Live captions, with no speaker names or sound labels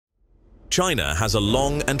China has a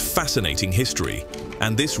long and fascinating history,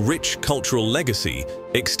 and this rich cultural legacy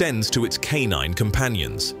extends to its canine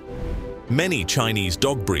companions. Many Chinese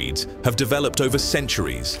dog breeds have developed over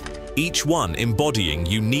centuries, each one embodying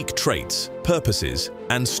unique traits, purposes,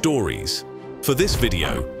 and stories. For this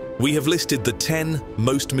video, we have listed the 10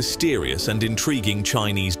 most mysterious and intriguing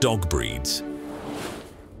Chinese dog breeds.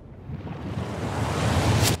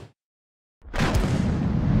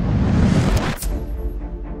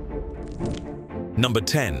 Number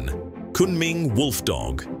 10. Kunming Wolf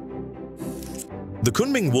Dog. The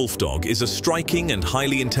Kunming Wolf Dog is a striking and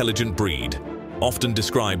highly intelligent breed, often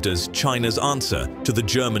described as China's answer to the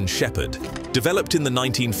German Shepherd. Developed in the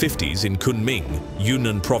 1950s in Kunming,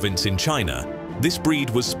 Yunnan province in China, this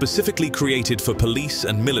breed was specifically created for police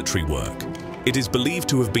and military work. It is believed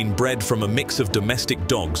to have been bred from a mix of domestic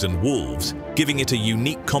dogs and wolves, giving it a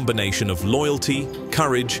unique combination of loyalty,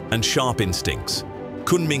 courage, and sharp instincts.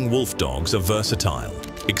 Kunming wolf dogs are versatile,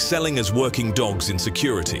 excelling as working dogs in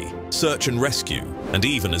security, search and rescue, and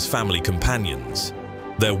even as family companions.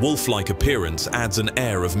 Their wolf-like appearance adds an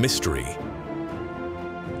air of mystery.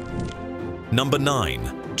 Number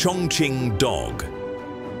 9. Chongqing Dog.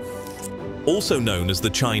 Also known as the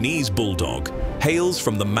Chinese Bulldog, hails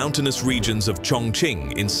from the mountainous regions of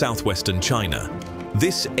Chongqing in southwestern China.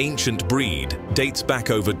 This ancient breed dates back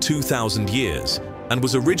over 2,000 years and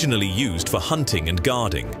was originally used for hunting and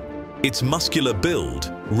guarding. Its muscular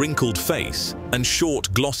build, wrinkled face, and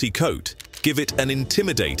short glossy coat give it an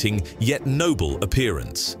intimidating yet noble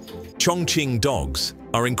appearance. Chongqing dogs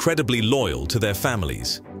are incredibly loyal to their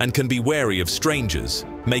families and can be wary of strangers,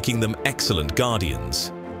 making them excellent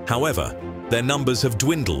guardians. However, their numbers have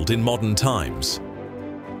dwindled in modern times.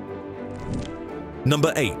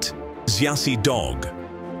 Number 8. Xiasi Dog.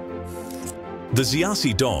 The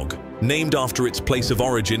Xiasi dog, named after its place of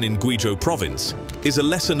origin in Guizhou province, is a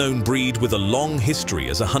lesser-known breed with a long history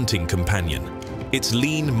as a hunting companion. Its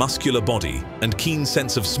lean, muscular body and keen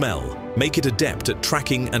sense of smell make it adept at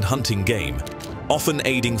tracking and hunting game, often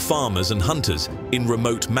aiding farmers and hunters in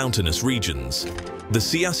remote mountainous regions. The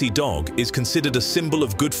Xiasi dog is considered a symbol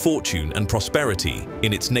of good fortune and prosperity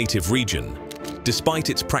in its native region. Despite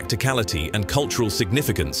its practicality and cultural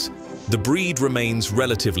significance, the breed remains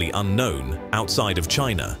relatively unknown outside of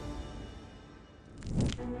China.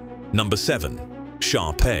 Number 7.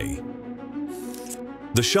 Shar-Pei.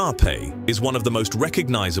 The Shar-Pei is one of the most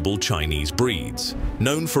recognizable Chinese breeds,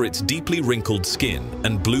 known for its deeply wrinkled skin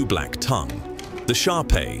and blue-black tongue. The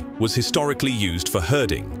Shar-Pei was historically used for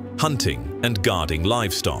herding, hunting, and guarding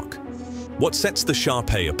livestock. What sets the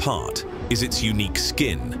Shar-Pei apart is its unique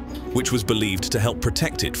skin, which was believed to help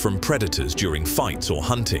protect it from predators during fights or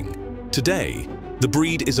hunting. Today, the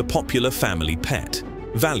breed is a popular family pet,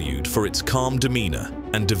 valued for its calm demeanor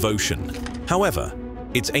and devotion. However,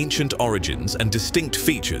 its ancient origins and distinct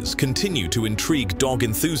features continue to intrigue dog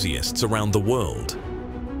enthusiasts around the world.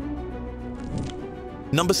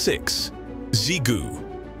 Number 6. Xigu.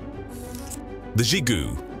 The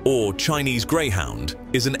Xigu, or Chinese Greyhound,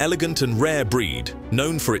 is an elegant and rare breed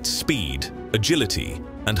known for its speed, agility,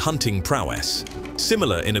 and hunting prowess.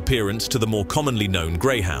 Similar in appearance to the more commonly known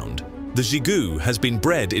Greyhound, the Xigu has been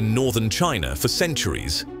bred in northern China for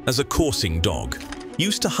centuries as a coursing dog,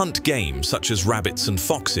 used to hunt game such as rabbits and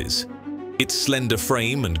foxes. Its slender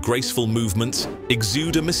frame and graceful movements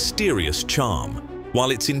exude a mysterious charm,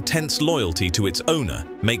 while its intense loyalty to its owner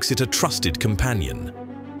makes it a trusted companion.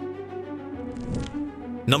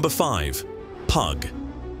 Number 5. Pug.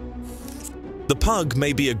 The pug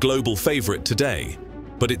may be a global favorite today,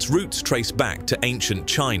 but its roots trace back to ancient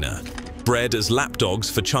China. Bred as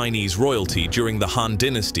lapdogs for Chinese royalty during the Han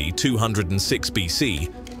Dynasty 206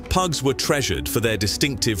 BC, pugs were treasured for their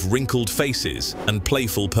distinctive wrinkled faces and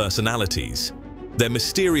playful personalities. Their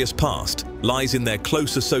mysterious past lies in their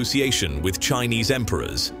close association with Chinese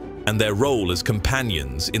emperors and their role as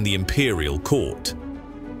companions in the imperial court.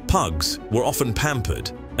 Pugs were often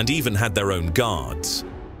pampered and even had their own guards.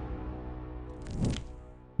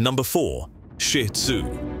 Number 4. Shih Tzu.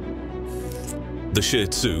 The Shih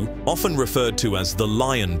Tzu, often referred to as the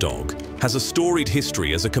lion dog, has a storied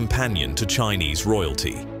history as a companion to Chinese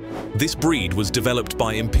royalty. This breed was developed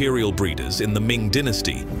by imperial breeders in the Ming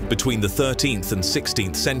dynasty between the 13th and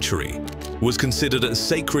 16th century, was considered a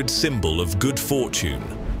sacred symbol of good fortune.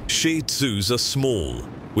 Shih Tzus are small,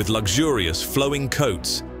 with luxurious flowing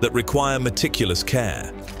coats that require meticulous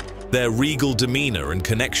care. Their regal demeanor and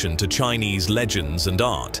connection to Chinese legends and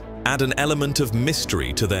art add an element of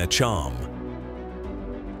mystery to their charm.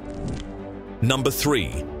 Number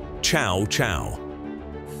 3. Chow Chow.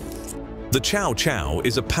 The Chow Chow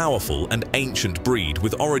is a powerful and ancient breed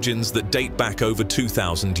with origins that date back over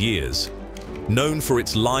 2,000 years. Known for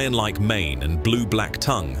its lion-like mane and blue-black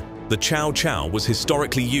tongue, the Chow Chow was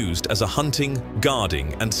historically used as a hunting,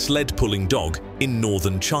 guarding, and sled-pulling dog in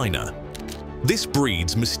northern China. This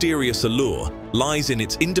breed's mysterious allure lies in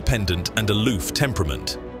its independent and aloof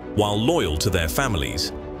temperament. While loyal to their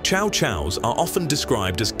families, Chow Chows are often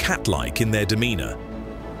described as cat-like in their demeanor.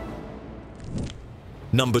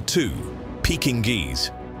 Number 2.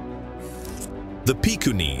 Pekingese. The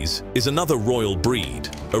Pekingese is another royal breed,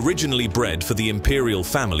 originally bred for the imperial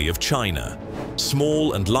family of China.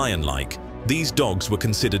 Small and lion-like, these dogs were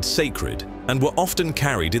considered sacred and were often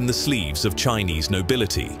carried in the sleeves of Chinese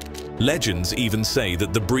nobility. Legends even say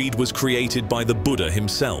that the breed was created by the Buddha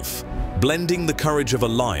himself, blending the courage of a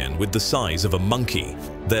lion with the size of a monkey.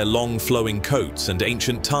 Their long flowing coats and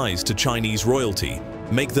ancient ties to Chinese royalty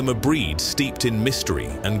make them a breed steeped in mystery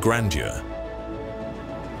and grandeur.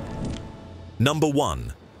 Number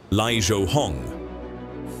 1. Laizhou.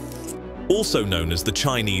 Also known as the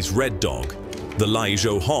Chinese red dog, the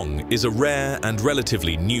Laizhou is a rare and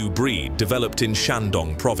relatively new breed developed in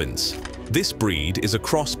Shandong province. This breed is a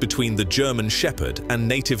cross between the German Shepherd and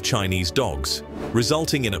native Chinese dogs,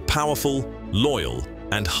 resulting in a powerful, loyal,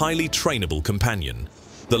 and highly trainable companion.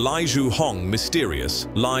 The Laizhou mysterious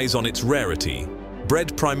lies on its rarity.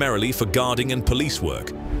 Bred primarily for guarding and police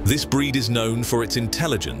work, this breed is known for its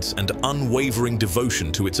intelligence and unwavering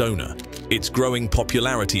devotion to its owner. Its growing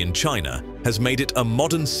popularity in China has made it a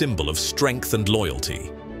modern symbol of strength and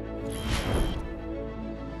loyalty.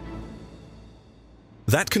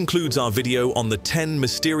 That concludes our video on the 10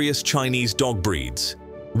 mysterious Chinese dog breeds.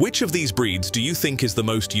 Which of these breeds do you think is the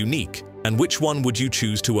most unique, and which one would you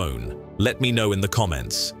choose to own? Let me know in the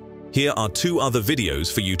comments. Here are 2 other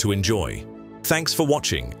videos for you to enjoy. Thanks for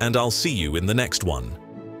watching, and I'll see you in the next one.